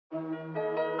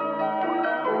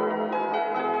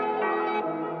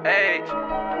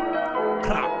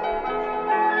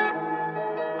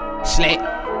Slack.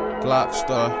 Glock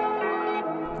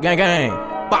Starr. Gang gang.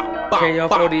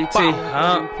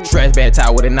 KO4DT, Trash bag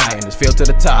tie with a knife and it's filled to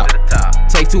the top.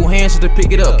 Take 2 hands just to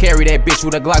pick it up. Carry that bitch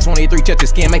with a Glock 23, touch your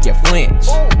skin, make you flinch.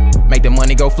 Make the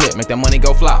money go flip, make the money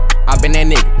go flop. I been that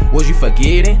nigga, was you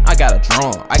forgetting? I got a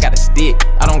drum, I got a stick.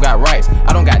 I don't got rice,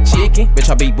 I don't got chicken. Bitch,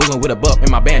 I be boozing with a buck in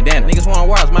my bandana. Niggas want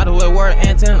wires, might as well wear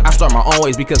antenna. I start my own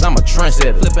ways because I'm a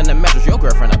trendsetter. Flipping the mattress, your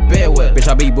girlfriend a bed with. Bitch,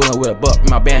 I be boozing with a buck in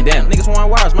my bandana. Niggas want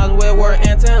wires, might as well wear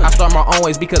antenna. I start my own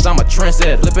ways because I'm a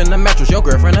trendsetter. Flipping the mattress, your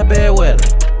girlfriend a bed with.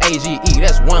 AGE,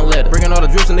 that's 1 letter. Bringing all the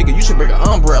drips, nigga, you should bring an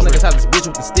umbrella. Niggas have this bitch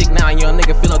with the stick now, and young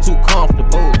nigga feeling too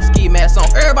comfortable. Ski mask on,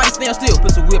 everybody stand still.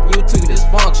 Pussy whip you too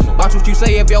dysfunctional. Watch what you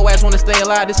say if your ass wanna stay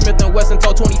alive. This Smith & Wesson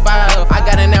told 25. I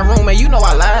got in that room, and you know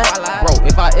I lied. Bro,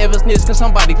 if I ever snitch, can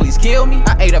somebody please kill me?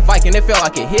 I ate a Viking, it felt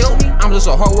like it healed me. I'm just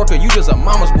a hard worker, you just a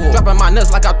mama's boy. Dropping my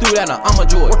nuts like I threw that, I'm a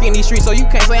joy. Working these streets, so you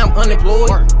can't say I'm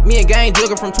unemployed. Me and gang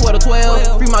jugging from 12 to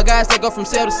 12. Free my guys, take up from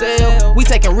cell to cell. We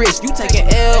taking risks, you taking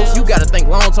L's. You gotta think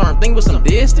long term, think with some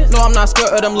distance. No, I'm not scared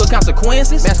of them little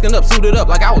consequences. Masking up, suited up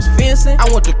like I was fencing. I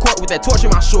went to court with that torch in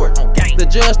my short. The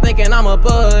judge thinking I'm a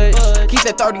budge. Keep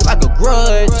that 30 like a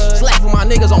grudge. Slack for my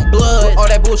niggas on blood. All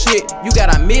that bullshit, you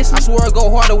gotta miss me. I swear it go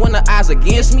harder when the eyes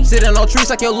against me. Sitting on trees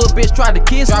like your little bitch tried to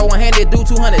kiss me. Try one-handed, do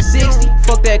 260.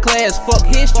 Fuck that class, fuck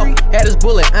history. Had this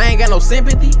bullet, I ain't got no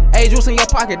sympathy. Hey, juice in your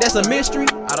pocket, that's a mystery.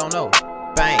 I don't know.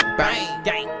 Bang, bang,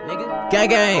 gang, nigga. Gang,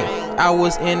 gang. I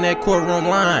was in that courtroom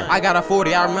line. I got a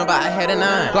 40, I remember I had a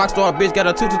 9. Glock Starr bitch got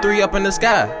a 223 up in the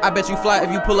sky. I bet you fly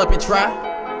if you pull up and try.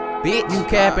 Bitch, you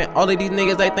capping. All of these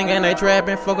niggas, they thinking they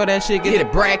trapping. Fuck all that shit, get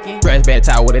it bracking. Trash bag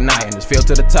tie with a knife and it's filled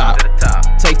to the top.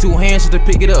 Take 2 hands just to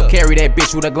pick it up. Carry that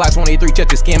bitch with a Glock 23,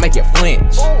 touch your skin, make you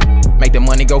flinch. Make the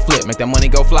money go flip, make the money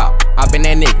go flop. I been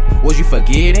that nigga, was you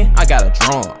forgetting? I got a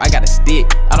drum, I got a stick.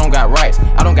 I don't got rice,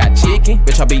 I don't got chicken.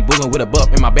 Bitch, I be boozing with a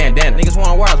buck in my bandana. Niggas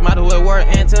want wires, might as well wear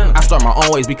antenna. I start my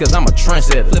own ways because I'm a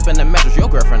trendsetter. Flipping the mattress, your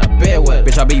girlfriend a bed with.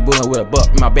 Bitch, I be boozing with a buck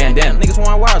in my bandana. Niggas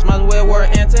want wires, might as well wear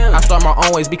antenna. I start my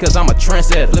own ways because I'm a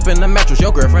trendsetter. Flipping the mattress,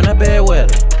 your girlfriend a bed with.